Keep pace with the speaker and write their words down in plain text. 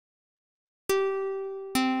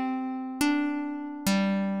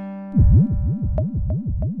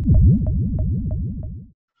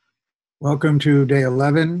Welcome to day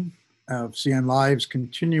 11 of CN Live's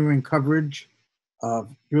continuing coverage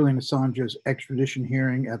of Julian Assange's extradition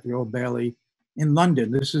hearing at the Old Bailey in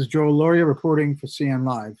London. This is Joel Lauria reporting for CN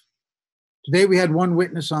Live. Today we had one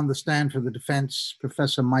witness on the stand for the defense,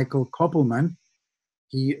 Professor Michael Kopelman.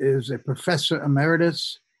 He is a professor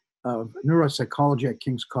emeritus of neuropsychology at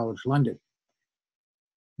King's College London.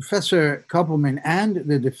 Professor Kopelman and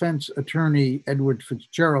the defense attorney Edward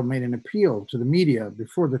Fitzgerald made an appeal to the media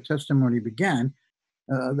before the testimony began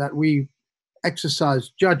that we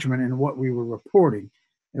exercised judgment in what we were reporting.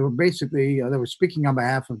 They were speaking on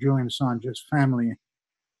behalf of Julian Assange's family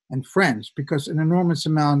and friends, because an enormous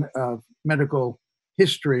amount of medical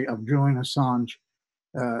history of Julian Assange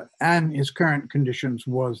and his current conditions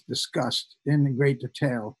was discussed in great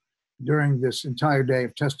detail during this entire day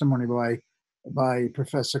of testimony by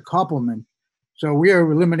Professor Kopelman. So we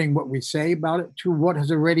are limiting what we say about it to what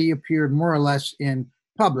has already appeared more or less in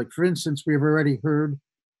public. For instance, we have already heard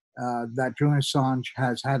that Julian Assange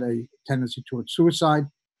has had a tendency towards suicide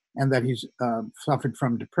and that he's suffered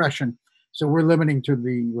from depression. So we're limiting to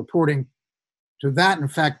the reporting to that. In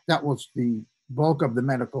fact, that was the bulk of the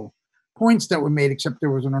medical points that were made, except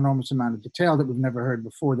there was an enormous amount of detail that we've never heard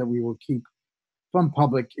before that we will keep from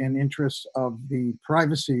public in interest of the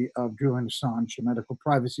privacy of Julian Assange, the medical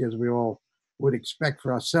privacy, as we all would expect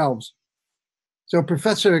for ourselves. So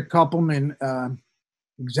Professor Kopelman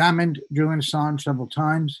examined Julian Assange several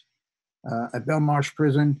times at Belmarsh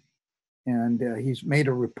Prison, and he's made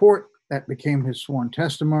a report that became his sworn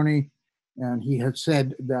testimony. And he had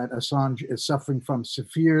said that Assange is suffering from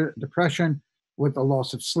severe depression with a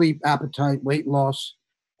loss of sleep, appetite, weight loss,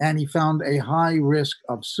 and he found a high risk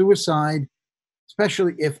of suicide,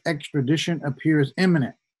 especially if extradition appears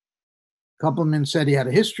imminent. Kopelman said he had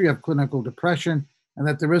a history of clinical depression and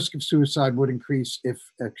that the risk of suicide would increase if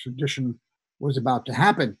extradition was about to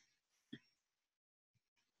happen.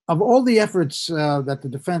 Of all the efforts that the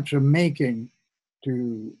defense are making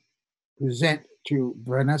to present to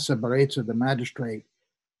Vanessa Barreza, the magistrate,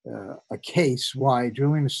 a case why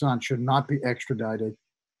Julian Assange should not be extradited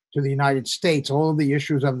to the United States, all of the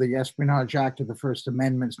issues of the Espionage Act of the First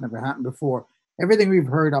Amendment never happened before. Everything we've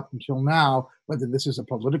heard up until now, whether this is a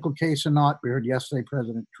political case or not, we heard yesterday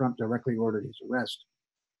President Trump directly ordered his arrest.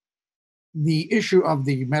 The issue of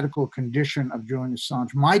the medical condition of Julian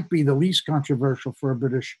Assange might be the least controversial for a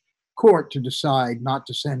British court to decide not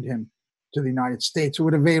to send him to the United States. It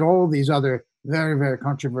would evade all of these other very, very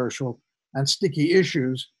controversial and sticky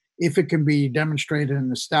issues if it can be demonstrated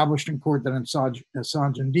and established in court that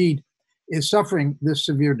Assange indeed is suffering this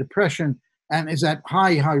severe depression and is at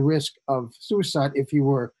high risk of suicide if he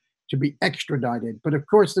were to be extradited. But of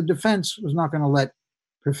course, the defense was not going to let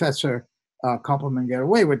Professor Kopelman get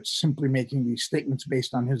away with simply making these statements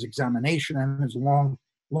based on his examination and his long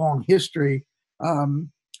history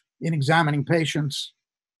in examining patients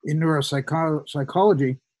in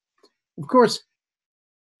neuropsychology. Of course,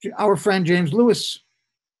 our friend James Lewis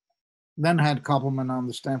then had Kopelman on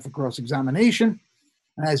the stand for cross-examination.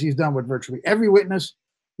 And as he's done with virtually every witness,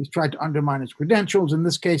 he's tried to undermine his credentials, in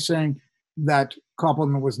this case saying that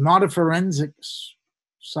Kopelman was not a forensic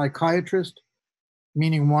psychiatrist,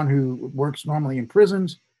 meaning one who works normally in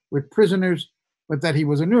prisons with prisoners, but that he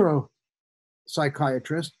was a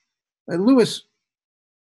neuropsychiatrist. Lewis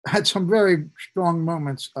had some very strong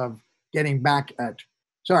moments of getting back at,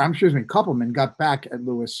 Kopelman got back at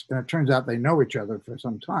Lewis, and it turns out they know each other for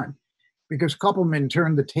some time, because Kopelman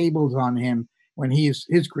turned the tables on him when his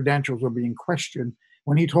credentials were being questioned,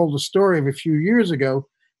 when he told a story of a few years ago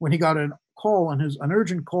when he got an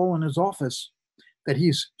urgent call in his office that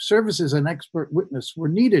his services as an expert witness were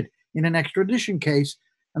needed in an extradition case,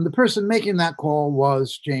 and the person making that call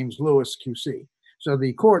was James Lewis, QC. So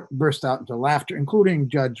the court burst out into laughter, including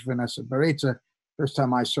Judge Vanessa Barreza. First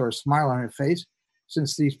time I saw a smile on her face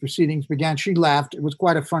since these proceedings began. She laughed. It was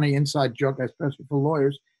quite a funny inside joke, especially for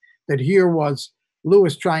lawyers, that here was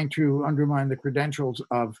Lewis trying to undermine the credentials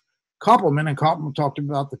of Kopelman, and Kopelman talked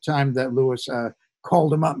about the time that Lewis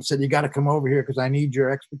called him up and said, "You got to come over here because I need your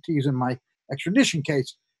expertise in my extradition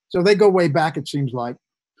case." So they go way back, it seems like.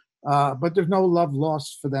 But there's no love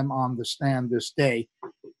lost for them on the stand this day.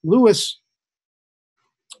 Lewis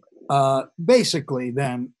basically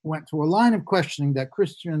then went through a line of questioning that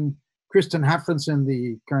Kristen Hafrenson,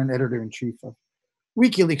 the current editor-in-chief of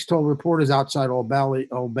WikiLeaks, told reporters outside Old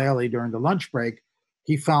Bailey during the lunch break.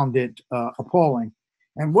 He found it appalling.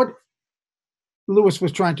 And what Lewis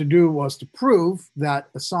was trying to do was to prove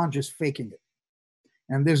that Assange is faking it.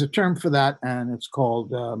 And there's a term for that, and it's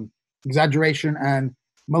called exaggeration and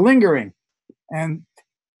malingering. And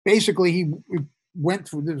basically he went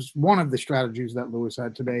through this one of the strategies that Lewis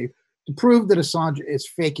had today to prove that Assange is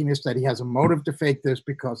faking this, that he has a motive to fake this,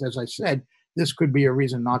 because, as I said, this could be a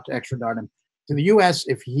reason not to extradite him to the U.S.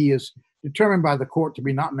 if he is determined by the court to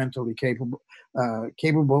be not mentally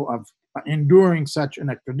capable of enduring such an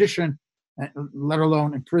extradition, let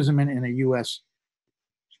alone imprisonment in a U.S.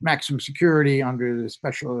 maximum security under the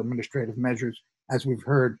special administrative measures, as we've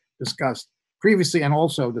heard discussed previously and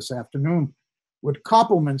also this afternoon with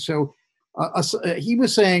Kopelman. So he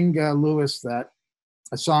was saying, Lewis, that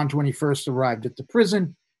Assange, when he first arrived at the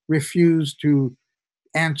prison, refused to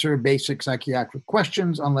answer basic psychiatric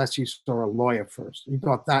questions unless he saw a lawyer first. He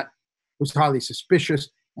thought that was highly suspicious,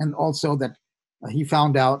 and also that he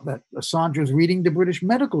found out that Assange was reading the British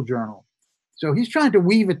Medical Journal. So he's trying to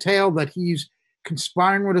weave a tale that he's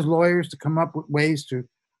conspiring with his lawyers to come up with ways to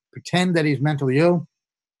pretend that he's mentally ill,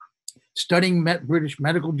 studying British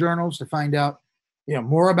medical journals to find out,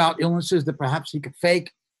 more about illnesses that perhaps he could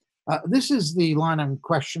fake. This is the line I'm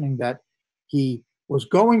questioning that he was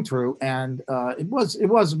going through, and it was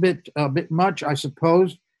a bit much, I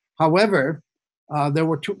suppose. However, there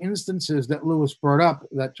were two instances that Lewis brought up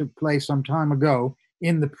that took place some time ago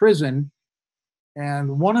in the prison,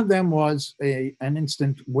 and one of them was an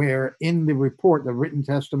instant where, in the report, the written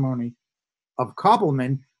testimony of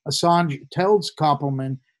Kopelman, Assange tells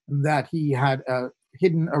Kopelman that he had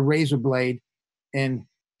hidden a razor blade in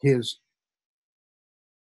his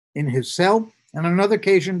cell. And on another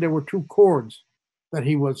occasion, there were two cords that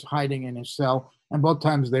he was hiding in his cell, and both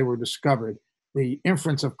times they were discovered. The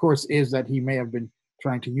inference, of course, is that he may have been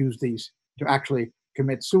trying to use these to actually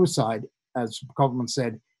commit suicide, as Kopelman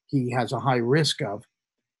said he has a high risk of.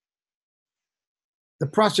 The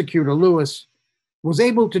prosecutor, Lewis, was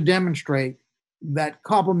able to demonstrate that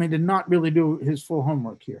Kopelman did not really do his full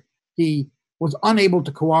homework here. He was unable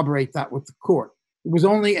to corroborate that with the court. It was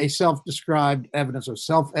only a self-described evidence or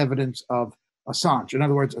self-evidence of Assange. In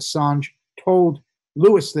other words, Assange told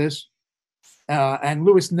Lewis this, and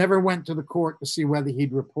Lewis never went to the court to see whether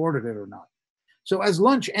he'd reported it or not. So as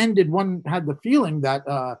lunch ended, one had the feeling that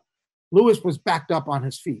Lewis was backed up on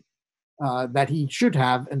his feet, that he should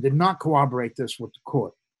have and did not corroborate this with the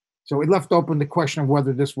court. So it left open the question of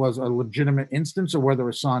whether this was a legitimate instance or whether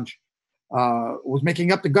Assange was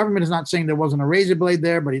making up. The government is not saying there wasn't a razor blade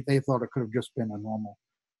there, but they thought it could have just been a normal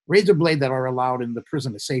razor blade that are allowed in the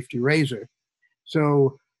prison, a safety razor.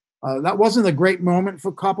 So that wasn't a great moment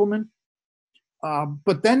for Kopelman.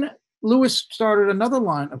 But then Lewis started another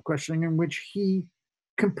line of questioning in which he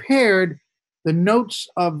compared the notes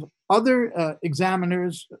of other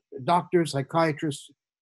examiners, doctors, psychiatrists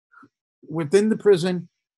within the prison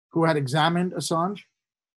who had examined Assange,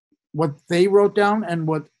 what they wrote down and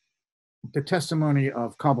what the testimony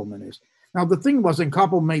of Kopelman is. Now, the thing was, and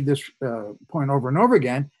Kopelman made this point over and over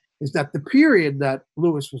again, is that the period that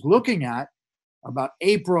Lewis was looking at, about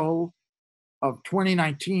April of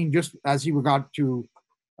 2019, just as he got to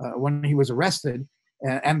when he was arrested,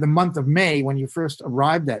 and the month of May when he first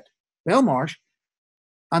arrived at Belmarsh,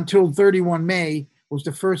 until 31 May was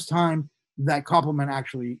the first time that Kopelman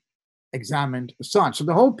actually examined Assange. So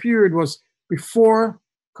the whole period was before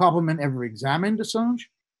Kopelman ever examined Assange,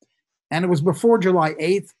 and it was before July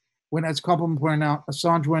 8th when, as Kopelman pointed out,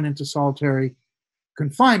 Assange went into solitary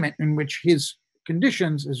confinement, in which his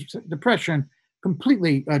conditions, his depression,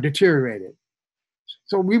 completely deteriorated.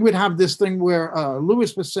 So we would have this thing where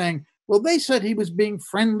Lewis was saying, well, they said he was being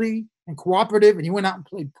friendly and cooperative, and he went out and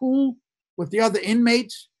played pool with the other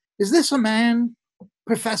inmates. Is this a man,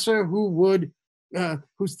 professor,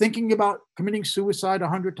 who's thinking about committing suicide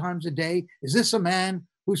 100 times a day? Is this a man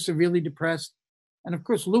who's severely depressed? And of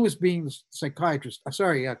course, Lewis being the psychiatrist,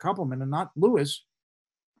 Kopelman and not Lewis,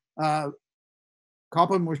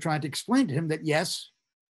 Kopelman was trying to explain to him that, yes,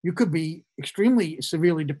 you could be extremely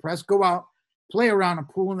severely depressed, go out, play around a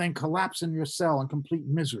pool, and then collapse in your cell in complete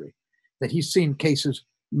misery. That he's seen cases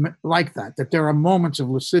like that there are moments of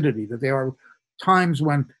lucidity, that there are times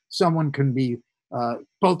when someone can be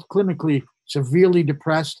both clinically severely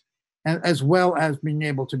depressed and as well as being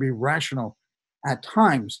able to be rational at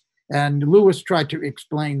times. And Lewis tried to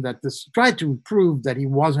explain that tried to prove that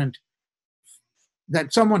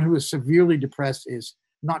that someone who is severely depressed is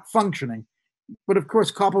not functioning. But of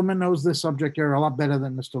course, Kopelman knows this subject area a lot better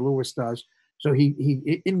than Mr. Lewis does. So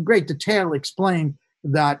he in great detail explained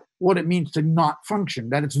that what it means to not function,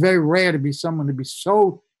 that it's very rare to be someone to be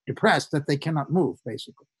so depressed that they cannot move,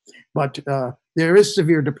 basically. But there is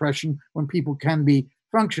severe depression when people can be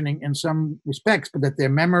functioning in some respects, but that their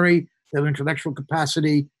memory, their intellectual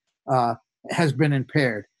capacity has been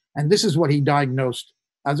impaired. And this is what he diagnosed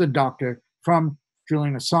as a doctor from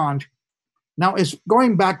Julian Assange. Now, as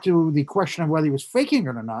going back to the question of whether he was faking it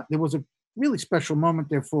or not, there was a really special moment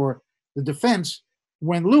there for the defense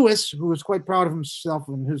when Lewis, who was quite proud of himself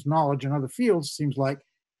and his knowledge in other fields, seems like,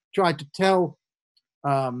 tried to tell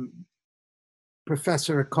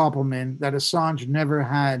Professor Kopelman that Assange never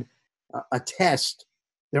had a test.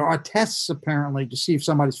 There are tests, apparently, to see if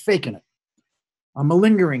somebody's faking it, a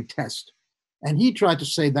malingering test. And he tried to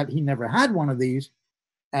say that he never had one of these.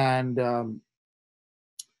 And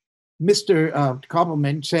Mr.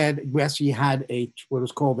 Kopelman said, yes, he had what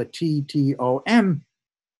was called a TTOM.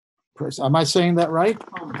 Am I saying that right?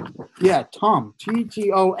 Yeah,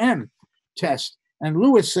 TTOM test. And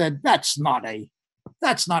Lewis said, that's not a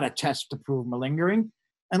test to prove malingering.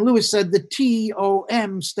 And Lewis said the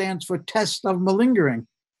TOM stands for test of malingering.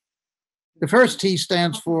 The first T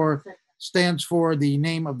stands for the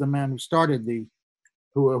name of the man who started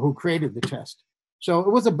who created the test. So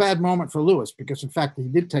it was a bad moment for Lewis because, in fact, he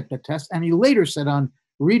did take the test, and he later said on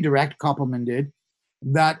redirect, Kopelman did,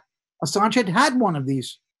 that Assange had one of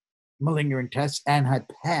these malingering tests and had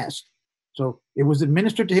passed. So it was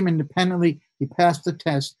administered to him independently. He passed the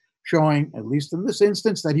test, showing, at least in this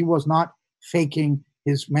instance, that he was not faking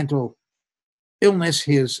his mental illness,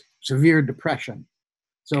 his severe depression.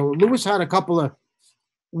 So Lewis had a couple of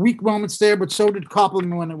weak moments there, but so did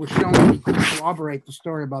Kopelman when it was shown that he couldn't corroborate the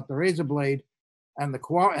story about the razor blade and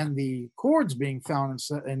the cords being found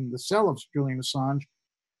in the cell of Julian Assange.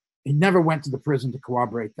 He never went to the prison to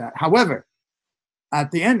corroborate that. However,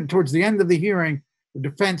 towards the end of the hearing, the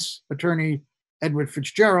defense attorney, Edward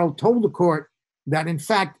Fitzgerald, told the court that, in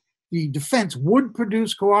fact, the defense would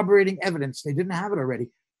produce corroborating evidence, they didn't have it already,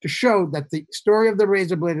 to show that the story of the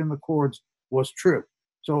razor blade and the cords was true.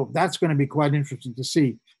 So that's going to be quite interesting to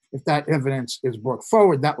see if that evidence is brought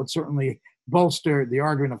forward. That would certainly bolster the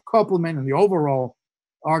argument of Kopelman and the overall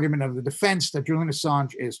argument of the defense that Julian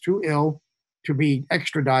Assange is too ill to be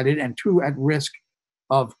extradited and too at risk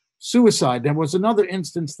of suicide. There was another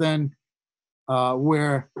instance then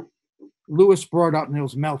where Lewis brought up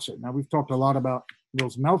Nils Melzer. Now, we've talked a lot about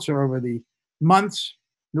Nils Melzer over the months.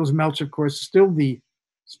 Nils Melzer, of course, is still the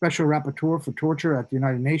special rapporteur for torture at the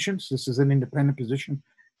United Nations. This is an independent position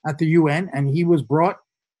at the UN, and he was brought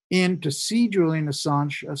in to see Julian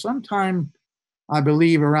Assange sometime, I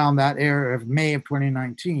believe, around that era of May of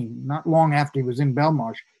 2019, not long after he was in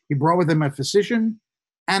Belmarsh. He brought with him a physician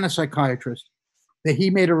and a psychiatrist. That he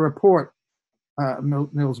made a report,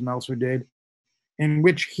 Nils Melzer did, in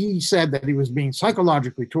which he said that he was being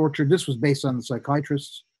psychologically tortured. This was based on the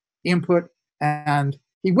psychiatrist's input. And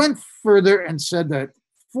he went further and said that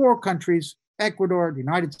 4 countries, Ecuador, the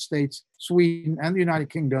United States, Sweden, and the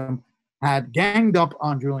United Kingdom, had ganged up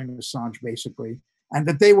on Julian Assange, basically, and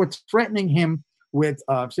that they were threatening him with,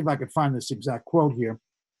 see if I could find this exact quote here,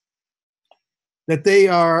 that they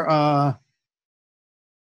are,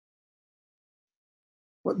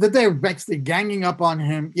 that they're basically ganging up on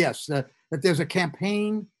him. Yes, that there's a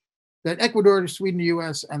campaign that Ecuador, Sweden, the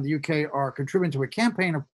US, and the UK are contributing to a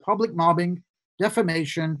campaign of public mobbing,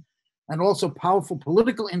 defamation, and also powerful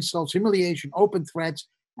political insults, humiliation, open threats,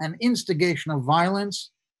 and instigation of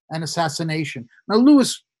violence and assassination. Now,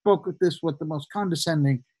 Lewis spoke with this with the most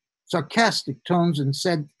condescending, sarcastic tones and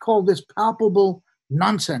called this palpable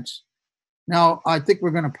nonsense. Now, I think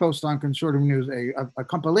we're going to post on Conservative News a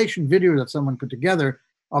compilation video that someone put together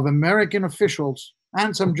of American officials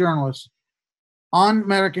and some journalists on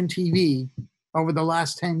American TV over the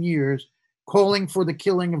last 10 years calling for the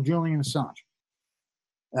killing of Julian Assange.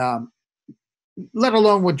 Let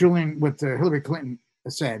alone what Hillary Clinton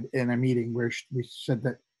said in a meeting where we said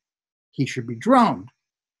that he should be droned.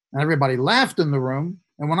 And everybody laughed in the room.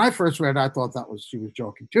 And when I first read it, I thought she was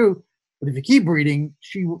joking too. But if you keep reading,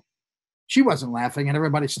 she wasn't laughing and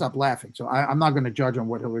everybody stopped laughing. So I'm not going to judge on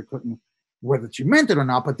what Hillary Clinton, whether she meant it or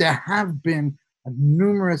not, but there have been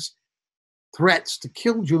numerous threats to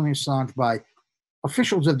kill Julian Assange by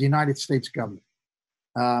officials of the United States government.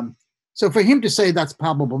 So for him to say that's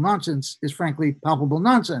palpable nonsense is frankly palpable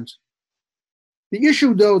nonsense. The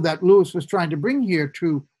issue, though, that Lewis was trying to bring here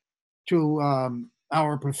to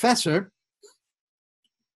our professor,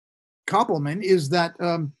 Kopelman, is that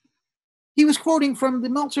he was quoting from the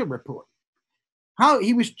Melzer report. How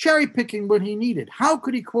he was cherry picking what he needed. How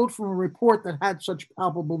could he quote from a report that had such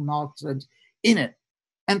palpable nonsense in it?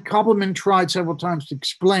 And Kopelman tried several times to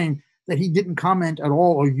explain that he didn't comment at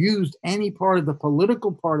all or used any part of the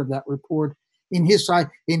political part of that report in his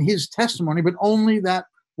testimony, but only that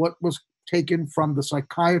what was taken from the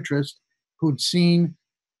psychiatrist who'd seen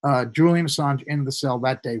Julian Assange in the cell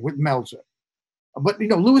that day with Melzer. But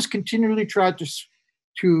Lewis continually tried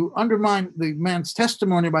to undermine the man's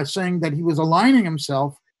testimony by saying that he was aligning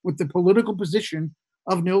himself with the political position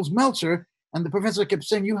of Nils Melzer. And the professor kept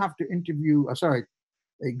saying, you have to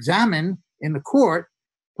examine in the court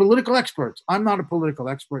political experts. I'm not a political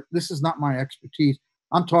expert. This is not my expertise.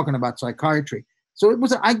 I'm talking about psychiatry. So it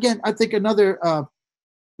was, again, I think another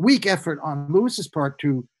weak effort on Lewis's part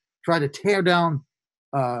to try to tear down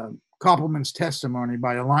Kopelman's testimony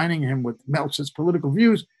by aligning him with Meltzer's political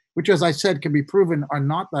views, which, as I said, can be proven are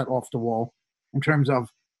not that off the wall in terms of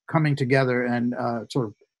coming together and sort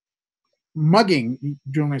of mugging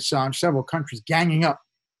Julian Assange, several countries ganging up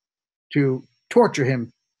to torture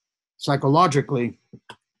him psychologically.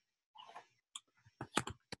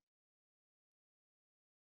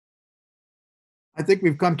 I think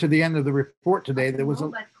we've come to the end of the report today. There was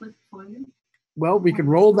that clip for you. Well, we can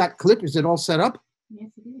roll that clip. Is it all set up?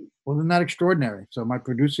 Yes, it is. Well, isn't that extraordinary? So my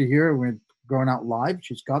producer here, we're going out live.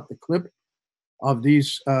 She's got the clip of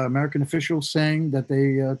these American officials saying that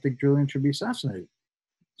they think Julian should be assassinated.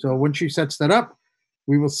 So when she sets that up,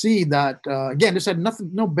 we will see that, again, this had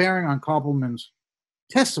no bearing on Kopelman's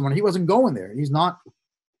testimony. He wasn't going there. He's not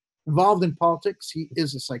involved in politics. He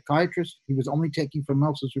is a psychiatrist. He was only taking from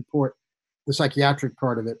Meltzer's report the psychiatric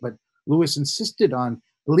part of it. But Lewis insisted on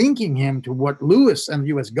linking him to what Lewis and the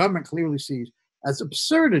U.S. government clearly sees as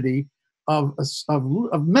absurdity of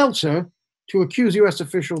Meltzer to accuse U.S.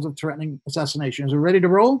 officials of threatening assassination. Is it ready to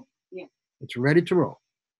roll? Yeah. It's ready to roll.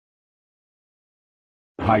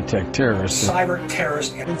 High-tech terrorists. Cyber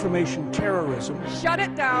terrorists. Information terrorism. Shut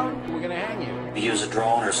it down. We're going to hang you. Use a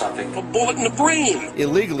drone or something. A bullet in the brain.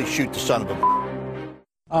 Illegally shoot the son of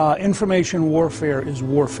a... Information warfare is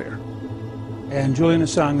warfare. And Julian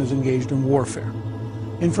Assange is engaged in warfare.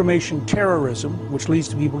 Information terrorism, which leads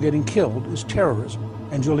to people getting killed, is terrorism.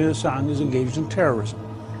 And Julian Assange is engaged in terrorism.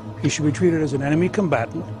 He should be treated as an enemy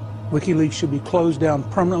combatant. WikiLeaks should be closed down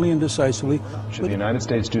permanently and decisively. Should the United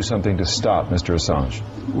States do something to stop Mr. Assange?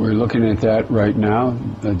 We're looking at that right now.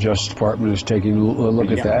 The Justice Department is taking a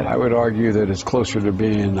look at that. I would argue that it's closer to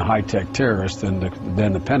being a high-tech terrorist than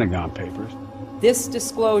the Pentagon Papers. This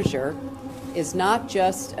disclosure is not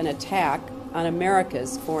just an attack on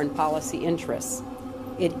America's foreign policy interests.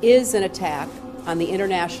 It is an attack on the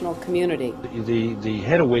international community. The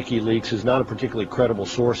head of WikiLeaks is not a particularly credible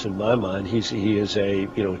source in my mind. He is a,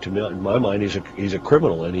 in my mind, he's a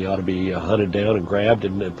criminal, and he ought to be hunted down and grabbed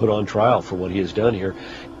and put on trial for what he has done here.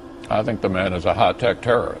 I think the man is a high-tech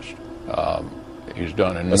terrorist. He's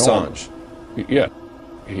done enormous. Assange. Yeah.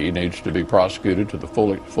 He needs to be prosecuted to the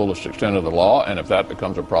fullest extent of the law, and if that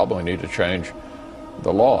becomes a problem, we need to change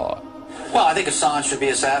the law. Well, I think Assange should be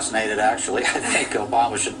assassinated, actually. I think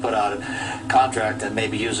Obama should put out a contract and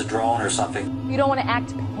maybe use a drone or something. You don't want to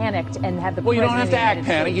act panicked and have the Well, you don't have to act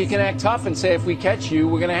panicked. You can act tough and say, if we catch you,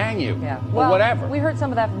 we're going to hang you. Yeah. Or whatever. We heard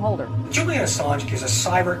some of that from Holder. Julian Assange is a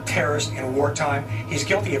cyber terrorist in wartime. He's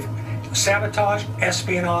guilty of sabotage,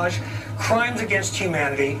 espionage, crimes against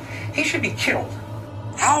humanity. He should be killed.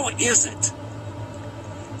 How is it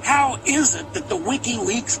that the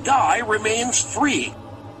WikiLeaks guy remains free?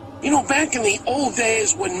 You know, back in the old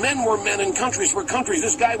days when men were men and countries were countries,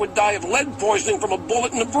 this guy would die of lead poisoning from a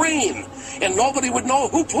bullet in the brain, and nobody would know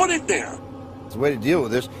who put it there. The way to deal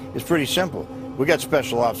with this is pretty simple. We got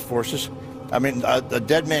special ops forces. I mean, a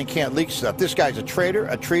dead man can't leak stuff. This guy's a traitor,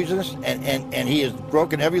 a treasonist, and he has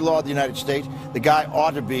broken every law of the United States. The guy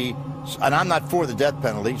ought to be, and I'm not for the death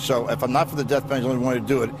penalty, so if I'm not for the death penalty, the only one to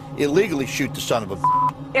do it, illegally shoot the son of a...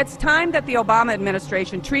 It's time that the Obama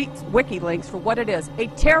administration treats WikiLeaks for what it is, a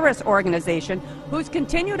terrorist organization whose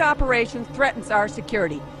continued operation threatens our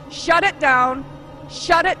security. Shut it down.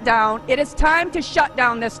 Shut it down. It is time to shut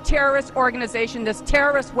down this terrorist organization, this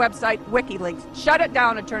terrorist website, WikiLeaks. Shut it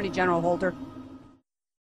down, Attorney General Holder.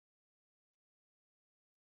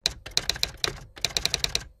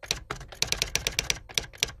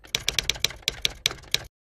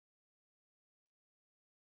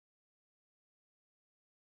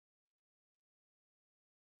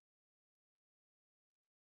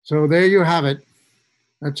 So there you have it.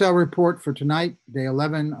 That's our report for tonight, day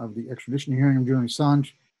 11 of the extradition hearing of Julian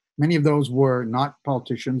Assange. Many of those were not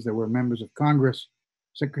politicians. They were members of Congress,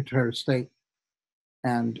 Secretary of State,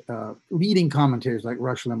 and leading commentators like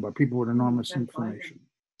Rush Limbaugh, people with enormous information.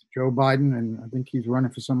 Joe Biden, and I think he's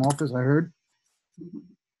running for some office, I heard.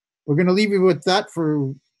 We're going to leave you with that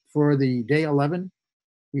for the day 11.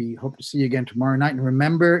 We hope to see you again tomorrow night. And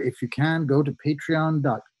remember, if you can, go to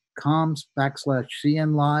patreon.com/CN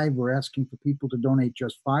Live. We're asking for people to donate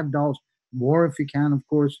just $5 more if you can, of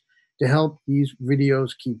course, to help these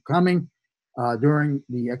videos keep coming during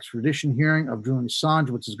the extradition hearing of Julian Assange,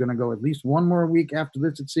 which is going to go at least one more week after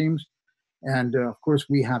this, it seems. And of course,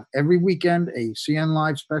 we have every weekend a CN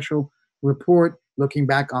Live special report looking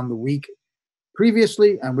back on the week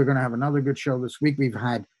previously, and we're going to have another good show this week. We've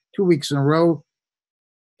had 2 weeks in a row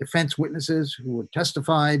defense witnesses who were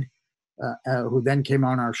testified, who then came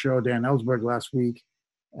on our show, Dan Ellsberg last week,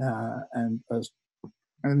 and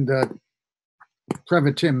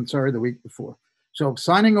Trevor Tim, the week before. So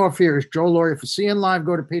signing off here is Joe Lauria for CN Live.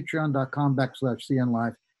 Go to patreon.com/CN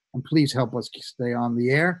Live, and please help us stay on the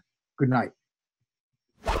air. Good night.